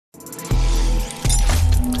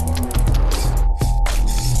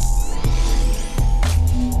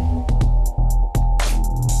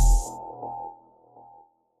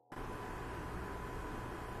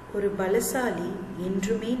ஒரு பலசாலி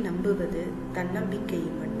என்றுமே நம்புவது தன்னம்பிக்கையை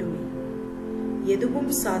மட்டுமே.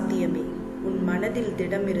 எதுவும் சாத்தியமே. உன் மனதில்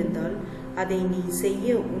திடம் இருந்தால், அதை நீ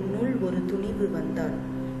செய்ய உன்னுள் ஒரு துணிவு வந்தால்,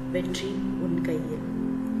 வெற்றி உன் கையில்.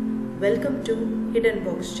 Welcome to hidden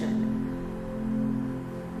box channel.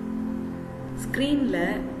 ஸ்க்ரீனில்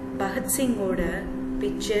பகத்சிங்கோட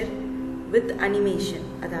பிக்சர் வித் அனிமேஷன்,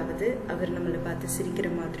 அதாவது அவர் நம்மளை பார்த்து சிரிக்கிற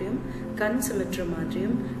மாதிரியும் கண் சிமிட்டுற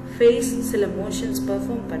மாதிரியும் ஃபேஸ் சில மோஷன்ஸ்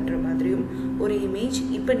பெர்ஃபார்ம் பண்ணுற மாதிரியும் ஒரு இமேஜ்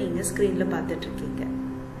இப்போ நீங்கள் ஸ்க்ரீனில் பார்த்துட்ருக்கீங்க.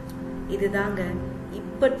 இதுதாங்க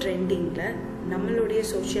இப்போ ட்ரெண்டிங்கில் நம்மளுடைய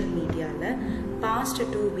சோஷியல் மீடியாவில் பாஸ்ட்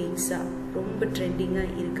 2 வீக்ஸாக ரொம்ப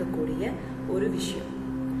ட்ரெண்டிங்காக இருக்கக்கூடிய ஒரு விஷயம்.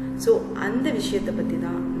 ஸோ அந்த விஷயத்தை பற்றி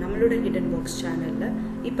தான் நம்மளோட ஹிடன் பாக்ஸ் சேனலில்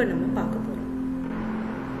இப்போ நம்ம பார்க்க போகிறோம்.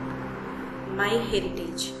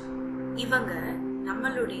 MyHeritage இவங்க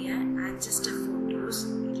நம்மளுடைய ஆன்செஸ்டர் ஃபோட்டோஸ்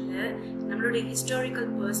இல்லை நம்மளுடைய ஹிஸ்டாரிக்கல்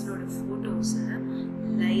பர்சனோட ஃபோட்டோஸை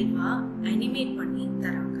லைவாக அனிமேட் பண்ணி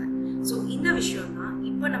தராங்க. ஸோ இந்த விஷயம் தான்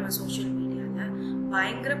இப்போ நம்ம சோஷியல் மீடியாவில்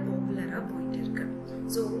பயங்கர பாப்புலராக போயிட்டு இருக்கு.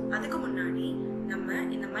 ஸோ அதுக்கு முன்னாடி நம்ம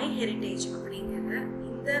இந்த MyHeritage அப்படிங்கிற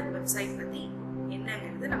இந்த வெப்சைட் பற்றி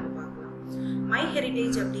என்னங்கிறது நம்ம பார்க்கலாம்.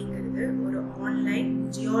 MyHeritage அப்படிங்கிறது ஒரு ஆன்லைன்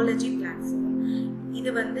ஜியாலஜி பிளாட்ஃபார்ம்.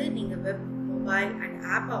 இது நீங்கள் வெப், மொபைல் அண்ட்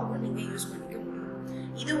ஆப்பாகவும் நீங்கள் யூஸ் பண்ணிக்க முடியும்.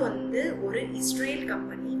 இது ஒரு இஸ்ரேல்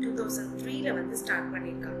கம்பெனி 2003 ஸ்டார்ட்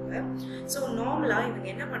பண்ணியிருக்காங்க. ஸோ நார்மலாக இவங்க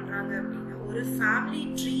என்ன பண்ணுறாங்க அப்படின்னா, ஒரு ஃபேமிலி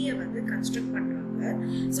ட்ரீயை கன்ஸ்ட்ரக்ட் பண்ணுறாங்க.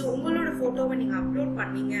 ஸோ உங்களோட ஃபோட்டோவை நீங்கள் அப்லோட்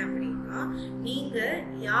பண்ணீங்க அப்படின்னா, நீங்கள்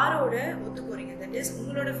யாரோட ஒத்து போகிறீங்க, தட் இஸ்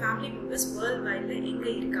உங்களோட ஃபேமிலி மெம்பர்ஸ் வேர்ல்ட் வைடில்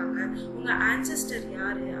எங்கே இருக்காங்க, உங்கள் ஆன்செஸ்டர்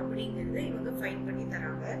யார் அப்படிங்கிறத இவங்க ஃபைண்ட் பண்ணி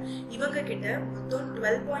தராங்க. இவங்க கிட்ட மொத்தம்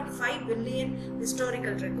 12.5 பில்லியன்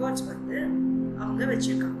ஹிஸ்டாரிக்கல் ரெக்கார்ட்ஸ் அவங்க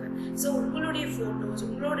வச்சிருக்காங்க. ஸோ உங்களுடைய ஃபோட்டோஸ்,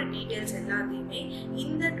 உங்களோட டீட்டெயில்ஸ் எல்லாத்தையுமே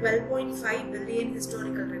இந்த 12.5 பில்லியன்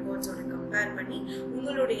ஹிஸ்டாரிக்கல் ரெக்கார்ட்ஸோட கம்பேர் பண்ணி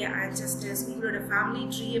உங்களுடைய ஆன்செஸ்டர்ஸ், உங்களோட ஃபேமிலி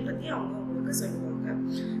ட்ரீயை பற்றி அவங்க உங்களுக்கு சொல்லுவாங்க.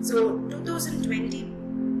 ஸோ 2020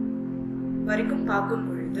 வரைக்கும் பார்க்கும்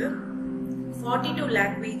பொழுது 42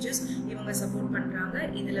 லாங்குவேஜஸ் இவங்க சப்போர்ட் பண்ணுறாங்க.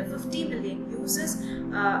 இதில் 50 million users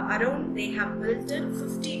around they have build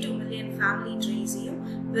 52 million family ட்ரீஸையும்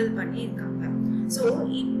build பண்ணியிருக்காங்க. ஸோ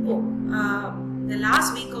இப்போ the last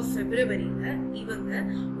week of February-ல இவங்க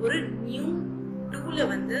ஒரு நியூ டூலை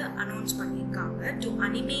அனௌன்ஸ் பண்ணியிருக்காங்க to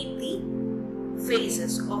animate the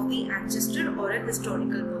faces of the ancestor or a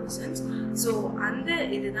historical persons. So அந்த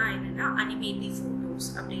இதுதான் என்னன்னா animate the photos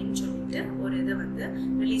அப்படின்னு சொல்லிட்டு ஒரு இதை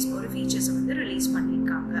ரிலீஸ், ஒரு ஃபீச்சர்ஸ் ரிலீஸ்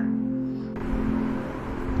பண்ணியிருக்காங்க.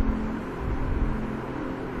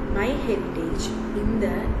 MyHeritage இந்த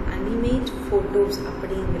அனிமேட் ஃபோட்டோஸ்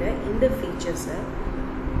அப்படிங்கிற இந்த ஃபீச்சர்ஸை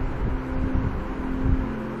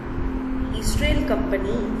இஸ்ரேல்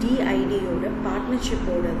கம்பெனி டிஐடியோட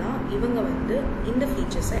பார்ட்னர்ஷிப்போட தான் இவங்க இந்த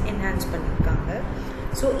ஃபீச்சர்ஸை என்ஹான்ஸ் பண்ணியிருக்காங்க.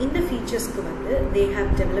 ஸோ இந்த ஃபீச்சர்ஸ்க்கு they have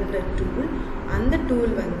developed a tool. அந்த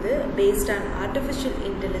tool based on artificial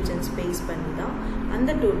intelligence base பண்ணி தான்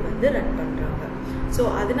அந்த டூல் ரன் பண்ணுறாங்க. ஸோ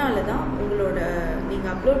அதனால தான் உங்களோட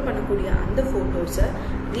நீங்கள் அப்லோட் பண்ணக்கூடிய அந்த ஃபோட்டோஸை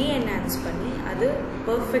ரீஎன்ஹான்ஸ் பண்ணி அது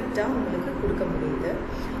பர்ஃபெக்டாக உங்களுக்கு கொடுக்க முடியுது.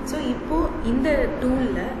 ஸோ இப்போது இந்த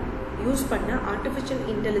டூலில் யூஸ் பண்ண ஆர்டிஃபிஷியல்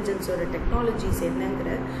இன்டெலிஜென்ஸோட டெக்னாலஜிஸ்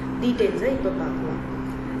என்னங்கிற டீட்டெயில்ஸை இப்போ பார்க்கலாம்.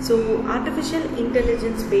 ஸோ ஆர்டிஃபிஷியல்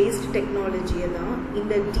இன்டெலிஜென்ஸ் பேஸ்ட் டெக்னாலஜியை தான்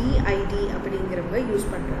இந்த டிஐடி அப்படிங்கிறவங்க யூஸ்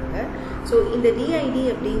பண்ணுறாங்க. ஸோ இந்த டிஐடி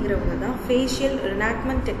அப்படிங்கிறவங்க தான் ஃபேஷியல்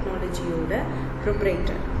ரினாக்மெண்ட் டெக்னாலஜியோட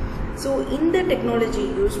ப்ரொப்ரைட்டர். ஸோ இந்த டெக்னாலஜி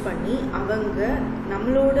யூஸ் பண்ணி அவங்க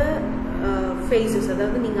நம்மளோட ஃபேஸஸ்,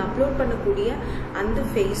 அதாவது நீங்கள் அப்லோட் பண்ணக்கூடிய அந்த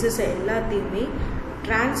ஃபேஸஸை எல்லாத்தையுமே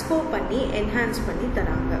ட்ரான்ஸ்ஃபர் பண்ணி என்ஹான்ஸ் பண்ணி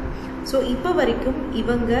தராங்க. ஸோ இப்போ வரைக்கும்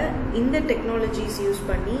இவங்க இந்த டெக்னாலஜிஸ் யூஸ்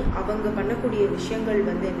பண்ணி அவங்க பண்ணக்கூடிய விஷயங்கள்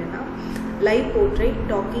என்னென்னா, live portrait,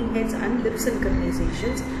 docking heads and lip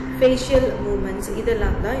சின்க்ரனைசேஷன்ஸ், facial moments,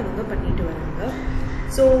 இதெல்லாம் தான் இவங்க பண்ணிட்டு வராங்க.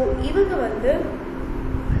 ஸோ இவங்க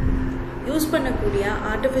யூஸ் பண்ணக்கூடிய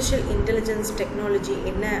ஆர்டிஃபிஷியல் இன்டெலிஜென்ஸ் டெக்னாலஜி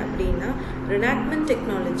என்ன அப்படின்னா, ரினாக்மெண்ட்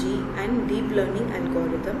technology and deep learning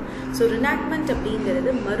algorithm. So ரினாக்மெண்ட்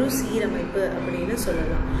அப்படிங்கிறது மறுசீரமைப்பு அப்படின்னு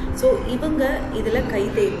சொல்லலாம். ஸோ இவங்க இதில் கை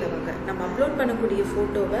தேர்ந்தவங்க. நம்ம அப்லோட் பண்ணக்கூடிய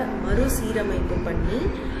ஃபோட்டோவை மறுசீரமைப்பு பண்ணி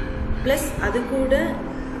ப்ளஸ் அது கூட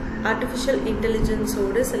ஆர்டிஃபிஷியல்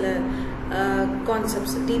இன்டெலிஜென்ஸோடு சில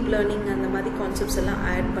கான்செப்ட்ஸ், டீப் லேர்னிங் அந்த மாதிரி கான்செப்ட்ஸ் எல்லாம்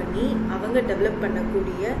ஆட் பண்ணி அவங்க டெவலப்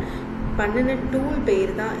பண்ணக்கூடிய பண்ணின டூல்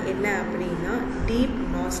பேர் தான் என்ன அப்படின்னா டீப்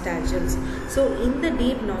நாஸ்டால்ஜியல்ஸ். ஸோ இந்த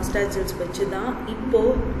டீப் நாஸ்டால்ஜியல்ஸ் வச்சு தான்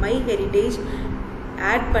இப்போது MyHeritage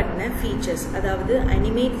ஆட் பண்ண ஃபீச்சர்ஸ், அதாவது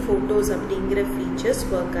அனிமேட் ஃபோட்டோஸ் அப்படிங்கிற ஃபீச்சர்ஸ்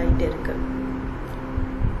ஒர்க் ஆகிட்டு இருக்கு.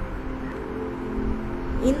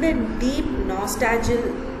 இந்த டீப் நாஸ்டால்ஜியல்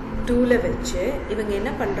டூலை வச்சு இவங்க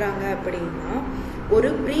என்ன பண்ணுறாங்க அப்படின்னா, ஒரு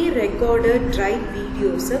ப்ரீ ரெக்கார்டட் ட்ரைவ்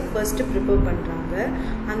வீடியோஸை ஃபர்ஸ்ட்டு ப்ரிப்பேர் பண்ணுறாங்க.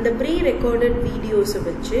 அந்த ப்ரீ ரெக்கார்டட் வீடியோஸை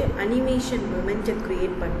வச்சு அனிமேஷன் மூமெண்ட்டை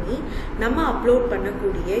க்ரியேட் பண்ணி நம்ம அப்லோட்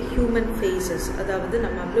பண்ணக்கூடிய ஹியூமன் ஃபேஸஸ், அதாவது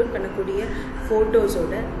நம்ம அப்லோட் பண்ணக்கூடிய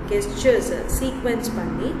ஃபோட்டோஸோட கெஸ்டர்ஸை சீக்வென்ஸ்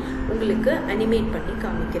பண்ணி உங்களுக்கு அனிமேட் பண்ணி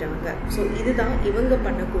காமிக்கிறாங்க. ஸோ இதுதான் இவங்க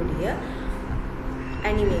பண்ணக்கூடிய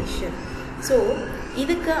அனிமேஷன். ஸோ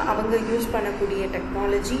இதுக்கு அவங்க யூஸ் பண்ணக்கூடிய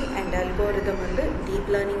டெக்னாலஜி அண்ட் அல்காரிதம் வந்து deep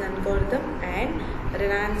learning algorithm and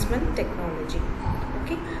ரெனான்ஸ்மெண்ட் technology.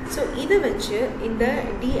 Okay, so இதை வச்சு இந்த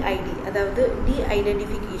டிஐடி, அதாவது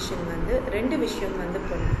ஐடென்டிஃபிகேஷன் வந்து 2 விஷயம் வந்து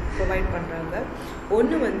ப்ரொவைட் பண்ணுறாங்க.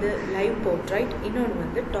 ஒன்று வந்து லைவ் போர்ட்ரைட், இன்னொன்று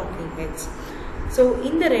வந்து டாக்கிங் ஹெட்ஸ். ஸோ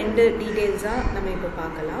இந்த 2 டீட்டெயில்ஸாக நம்ம இப்போ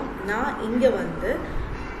பார்க்கலாம். நான் இங்கே வந்து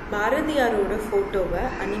பாரதியாரோட ஃபோட்டோவை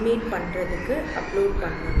அனிமேட் பண்ணுறதுக்கு அப்லோட்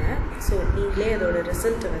பண்ணுவேன். ஸோ நீங்களே அதோட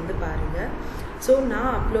ரிசல்ட்டை வந்து பாருங்கள். ஸோ நான்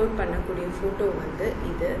அப்லோட் பண்ணக்கூடிய ஃபோட்டோ வந்து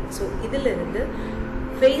இது. ஸோ இதிலிருந்து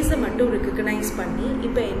ஃபேஸை மட்டும் ரெக்கக்னைஸ் பண்ணி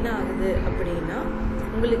இப்போ என்ன ஆகுது அப்படின்னா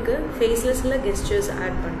உங்களுக்கு ஃபேஸ்லெஸில் கெஸ்டர்ஸ்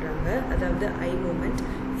ஆட் பண்ணுறாங்க. அதாவது eye movement,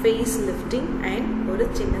 face lifting and ஒரு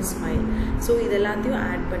சின்ன ஸ்மைல். ஸோ இதெல்லாத்தையும்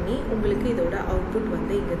ஆட் பண்ணி உங்களுக்கு இதோட அவுட்புட்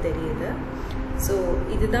வந்து இங்கே தெரியுது. ஸோ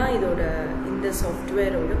இதுதான் இதோட இந்த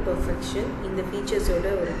சாஃப்ட்வேரோட பர்ஃபெக்ஷன், இந்த ஃபீச்சர்ஸோட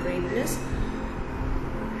ஒரு கிரேட்னஸ்.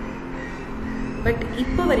 பட்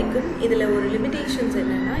இப்போ வரைக்கும் இதில் ஒரு லிமிடேஷன்ஸ்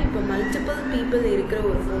என்னென்னா, இப்போ மல்டிபிள் பீப்புள் இருக்கிற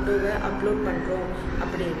ஒரு ஃபோட்டோவை அப்லோட் பண்ணுறோம்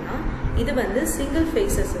அப்படின்னா இது வந்து சிங்கிள்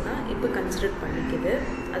ஃபேஸஸ் தான் இப்போ கன்சிடர் பண்ணிக்குது.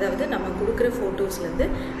 அதாவது நம்ம கொடுக்குற ஃபோட்டோஸ்லேருந்து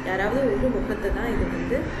யாராவது ஒரு முகத்தை தான் இது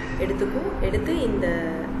வந்து எடுத்து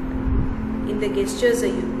இந்த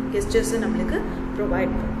கெஸ்டர்ஸை நம்மளுக்கு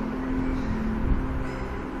ப்ரொவைட் பண்ணும்.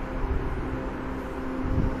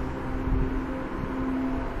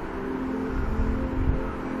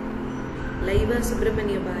 லைவாக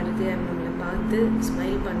சுப்பிரமணிய பாரதியார் நம்மளை பார்த்து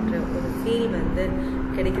ஸ்மைல் பண்ணுற ஒரு ஃபீல் வந்து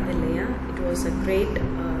கிடைக்குது இல்லையா? It was a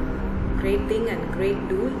great thing and great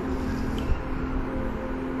tool.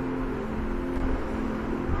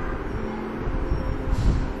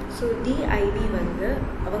 So DID வந்து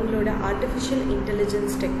அவங்களோட ஆர்டிஃபிஷியல்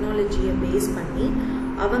இன்டெலிஜென்ஸ் டெக்னாலஜியை பேஸ் பண்ணி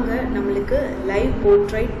அவங்க நம்மளுக்கு லைவ்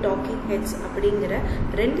போர்ட்ரைட், டாக்கிங் ஹெட்ஸ் அப்படிங்கிற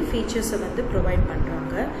 2 ஃபீச்சர்ஸை வந்து ப்ரொவைட்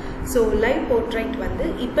பண்ணுறாங்க. ஸோ லைவ் போர்ட்ரைட் வந்து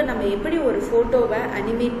இப்போ நம்ம எப்படி ஒரு ஃபோட்டோவை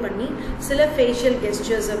அனிமேட் பண்ணி சில ஃபேஷியல்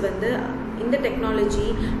கெஸ்டர்ஸை வந்து இந்த technology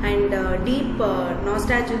and deep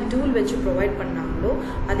nostalgic tool வச்சு ப்ரொவைட் பண்ணாங்களோ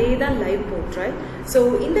அதே தான் லைவ் போர்ட்ரைட். ஸோ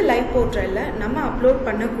இந்த லைவ் போர்ட்ரைட்டில் நம்ம அப்லோட்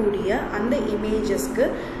பண்ணக்கூடிய அந்த இமேஜஸ்க்கு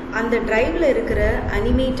அந்த டிரைவில் இருக்கிற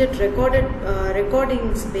அனிமேட்டட்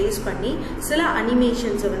ரெக்கார்டிங்ஸ் பேஸ் பண்ணி சில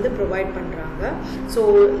அனிமேஷன்ஸை வந்து ப்ரொவைட் பண்ணுறாங்க. So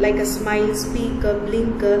like a smile, speaker,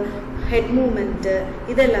 blinker, head moment,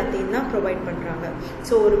 இது எல்லாத்தையும் தான் ப்ரொவைட் பண்ணுறாங்க.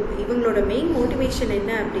 ஸோ இவங்களோட மெயின் மோட்டிவேஷன்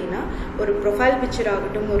என்ன அப்படின்னா, ஒரு ப்ரொஃபைல் பிக்சர்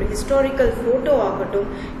ஆகட்டும், ஒரு ஹிஸ்டாரிக்கல் ஃபோட்டோ ஆகட்டும்,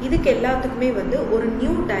 இதுக்கு எல்லாத்துக்குமே வந்து ஒரு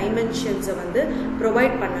நியூ டைமென்ஷன்ஸை வந்து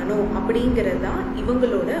ப்ரொவைட் பண்ணணும் அப்படிங்கிறது தான்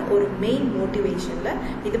இவங்களோட ஒரு மெயின் மோட்டிவேஷனில்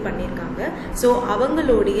இது பண்ணியிருக்காங்க. ஸோ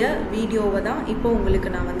அவங்களுடைய வீடியோவை தான் இப்போ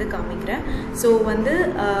உங்களுக்கு நான் வந்து காமிக்கிறேன். ஸோ வந்து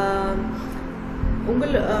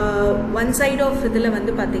ஒன் சைட் ஆஃப் இதில்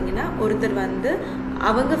வந்து பார்த்தீங்கன்னா ஒருத்தர் வந்து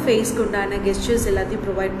அவங்க ஃபேஸ்க்கு உண்டான கெஸ்டர்ஸ் எல்லாத்தையும்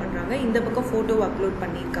ப்ரொவைட் பண்ணுறாங்க. இந்த பக்கம் ஃபோட்டோவை அப்லோட்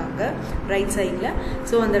பண்ணியிருக்காங்க ரைட் சைடில்.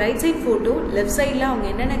 ஸோ அந்த ரைட் சைட் ஃபோட்டோ, லெஃப்ட் சைடில் அவங்க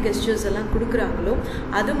என்னென்ன கெஸ்டர்ஸ் எல்லாம் கொடுக்குறாங்களோ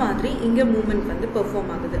அது மாதிரி இங்கே மூமெண்ட் வந்து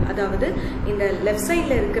பெர்ஃபார்ம் ஆகுது. அதாவது இந்த லெஃப்ட்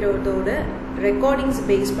சைடில் இருக்கிறதோட ரெக்கார்டிங்ஸ்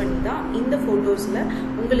பேஸ் பண்ணி தான் இந்த ஃபோட்டோஸில்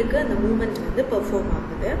உங்களுக்கு அந்த மூமெண்ட் வந்து பெர்ஃபார்ம்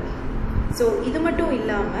ஆகுது. ஸோ இது மட்டும்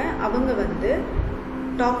இல்லாமல் அவங்க வந்து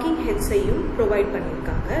டாக்கிங் ஹெட்ஸையும் ப்ரொவைட்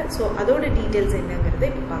பண்ணியிருக்காங்க. ஸோ அதோட டீட்டெயில்ஸ் என்னங்கிறத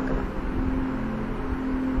இப்போ பார்க்கலாம்.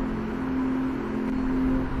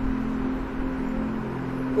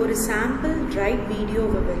 ஒரு சாம்பிள் ட்ரைவ்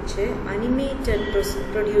வீடியோவை வச்சு அனிமேட்டட்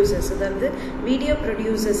ப்ரொடியூசர்ஸ், அதாவது வீடியோ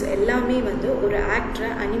ப்ரொடியூசர்ஸ் எல்லாமே வந்து ஒரு ஆக்டரை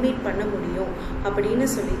அனிமேட் பண்ண முடியும் அப்படின்னு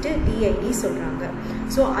சொல்லிட்டு டிஐடி சொல்கிறாங்க.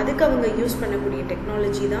 ஸோ அதுக்கு அவங்க யூஸ் பண்ணக்கூடிய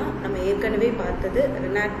டெக்னாலஜி தான் நம்ம ஏற்கனவே பார்த்தது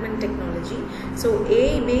ரெனான்ஸ்மெண்ட் technology. So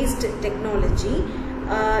AI paste technology.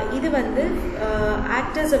 இது வந்து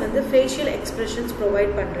ஆக்டர்ஸை வந்து ஃபேஷியல் எக்ஸ்ப்ரெஷன்ஸ்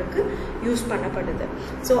ப்ரொவைட் பண்ணுறதுக்கு யூஸ் பண்ணப்படுது.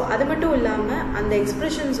 ஸோ அது மட்டும் இல்லாமல் அந்த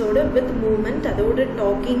எக்ஸ்ப்ரெஷன்ஸோட வித் மூமெண்ட், அதோட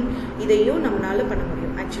டாக்கிங், இதையும் நம்மளால் பண்ண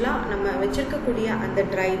முடியும். ஆக்சுவலாக நம்ம வச்சுருக்கக்கூடிய அந்த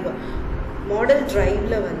மாடல்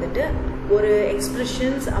டிரைவில் வந்துட்டு ஒரு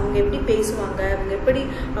எக்ஸ்ப்ரெஷன்ஸ், அவங்க எப்படி பேசுவாங்க, அவங்க எப்படி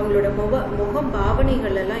அவங்களோட முக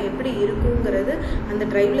பாவனைகள் எல்லாம் எப்படி இருக்குங்கிறது அந்த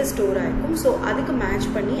டிரைவில் ஸ்டோர் ஆகிருக்கும். ஸோ அதுக்கு மேட்ச்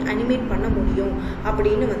பண்ணி அனிமேட் பண்ண முடியும்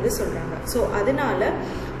அப்படின்னு வந்து சொல்கிறாங்க. ஸோ அதனால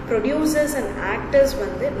ப்ரொடியூசர்ஸ் அண்ட் ஆக்டர்ஸ்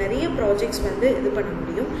வந்து நிறைய ப்ராஜெக்ட்ஸ் வந்து இது பண்ண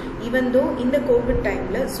முடியும். ஈவன் தோ இந்த கோவிட்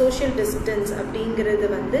டைமில் சோஷியல் டிஸ்டன்ஸ் அப்படிங்கிறது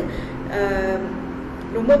வந்து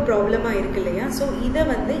ரொம்ப ப்ராப்ளமாக இருக்கு இல்லையா? ஸோ இதை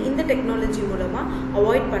வந்து இந்த டெக்னாலஜி மூலமாக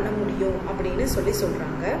அவாய்ட் பண்ண முடியும் அப்படின்னு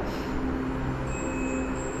சொல்கிறாங்க.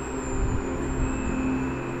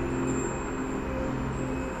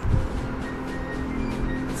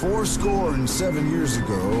 407 years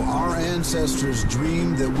ago, our ancestors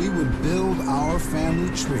dreamed that we would build our family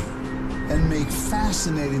tree and make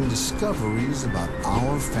fascinating discoveries about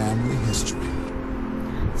our family history.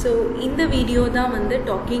 So இந்த வீடியோ தான் வந்து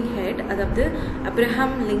டாக்கிங் ஹெட், அதாவது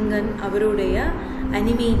அப்ரஹாம் லிங்கன் அவருடைய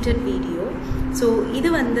அனிமேட்டட் வீடியோ. ஸோ இது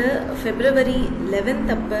வந்து February 11th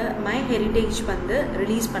அப்போ MyHeritage வந்து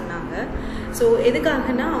release பண்ணாங்க. ஸோ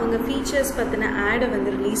எதுக்காகனா அவங்க ஃபீச்சர்ஸ் பற்றின ஆடை வந்து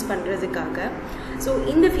ரிலீஸ் பண்ணுறதுக்காக. ஸோ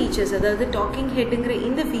இந்த ஃபீச்சர்ஸ், அதாவது டாக்கிங் ஹெட்டுங்கிற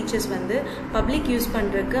இந்த ஃபீச்சர்ஸ் வந்து பப்ளிக் யூஸ்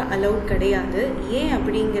பண்ணுறதுக்கு அலௌட் கிடையாது. ஏன்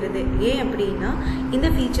அப்படின்னா இந்த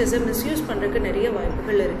ஃபீச்சர்ஸை மிஸ்யூஸ் பண்ணுறதுக்கு நிறைய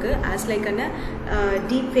வாய்ப்புகள் இருக்குது. As like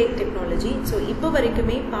deep fake technology. So இப்போ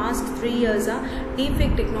வரைக்குமே பாஸ்ட் 3 இயர்ஸாக டீப்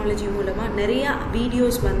ஃபேக் டெக்னாலஜி மூலமாக நிறையா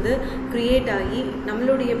வீடியோஸ் வந்து க்ரியேட் ஆகி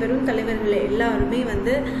நம்மளுடைய பெரும் தலைவர்கள் எல்லாருமே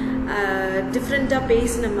வந்து டிஃப்ரெண்ட்டாக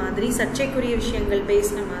பேசின மாதிரி, சர்ச்சைக்குரிய விஷயங்கள்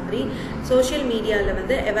பேசின மாதிரி சோஷியல் மீடியாவில்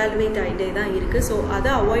வந்து எவாலுவேட் ஆகிட்டே தான் இருக்குது. ஸோ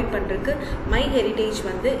அதை அவாய்ட் பண்ணுறதுக்கு MyHeritage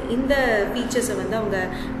வந்து இந்த ஃபீச்சர்ஸை வந்து அவங்க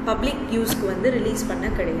பப்ளிக் யூஸ்க்கு வந்து ரிலீஸ் பண்ண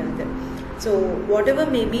கிடையாது. ஸோ வாட்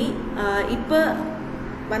எவர் மேபி இப்போ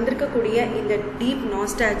வந்திருக்கக்கூடிய இந்த டீப்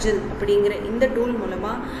நாஸ்டால்ஜில் அப்படிங்கிற இந்த டூல்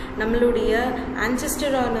மூலமாக நம்மளுடைய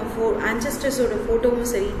ஆன்சஸ்டர்ஸோட ஃபோட்டோவும்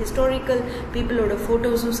சரி, ஹிஸ்டாரிக்கல் பீப்புளோட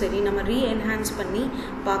ஃபோட்டோஸும் சரி நம்ம ரீஎன்ஹான்ஸ் பண்ணி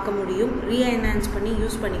பார்க்க முடியும், ரீஎன்ஹான்ஸ் பண்ணி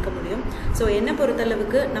யூஸ் பண்ணிக்க முடியும். ஸோ என்னை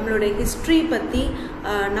பொறுத்தளவுக்கு நம்மளுடைய ஹிஸ்ட்ரி பற்றி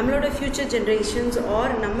நம்மளோட ஃப்யூச்சர் ஜென்ரேஷன்ஸ்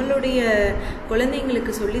ஆர் நம்மளுடைய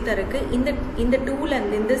குழந்தைங்களுக்கு சொல்லித்தரக்கு இந்த டூல்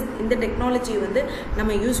அண்ட் இந்த டெக்னாலஜி வந்து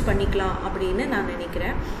நம்ம யூஸ் பண்ணிக்கலாம் அப்படின்னு நான்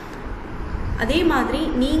நினைக்கிறேன். அதே மாதிரி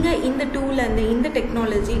நீங்கள் இந்த டூல் இந்த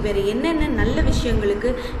டெக்னாலஜி வேறு என்னென்ன நல்ல விஷயங்களுக்கு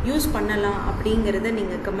யூஸ் பண்ணலாம் அப்படிங்கிறத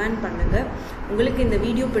நீங்கள் கமெண்ட் பண்ணுங்கள். உங்களுக்கு இந்த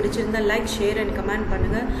வீடியோ பிடிச்சிருந்தால் லைக், ஷேர் அண்ட் கமெண்ட்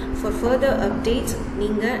பண்ணுங்கள். ஃபார் ஃபர்தர் அப்டேட்ஸ்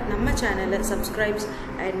நீங்கள் நம்ம சேனலை சப்ஸ்கிரைப்ஸ்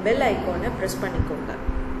அண்ட் பெல் ஐக்கானை ப்ரெஸ் பண்ணிக்கோங்க.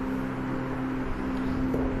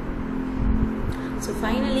 So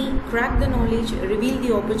finally, crack the knowledge, reveal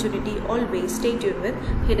the opportunity. Always stay tuned with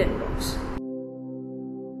Hidden Box.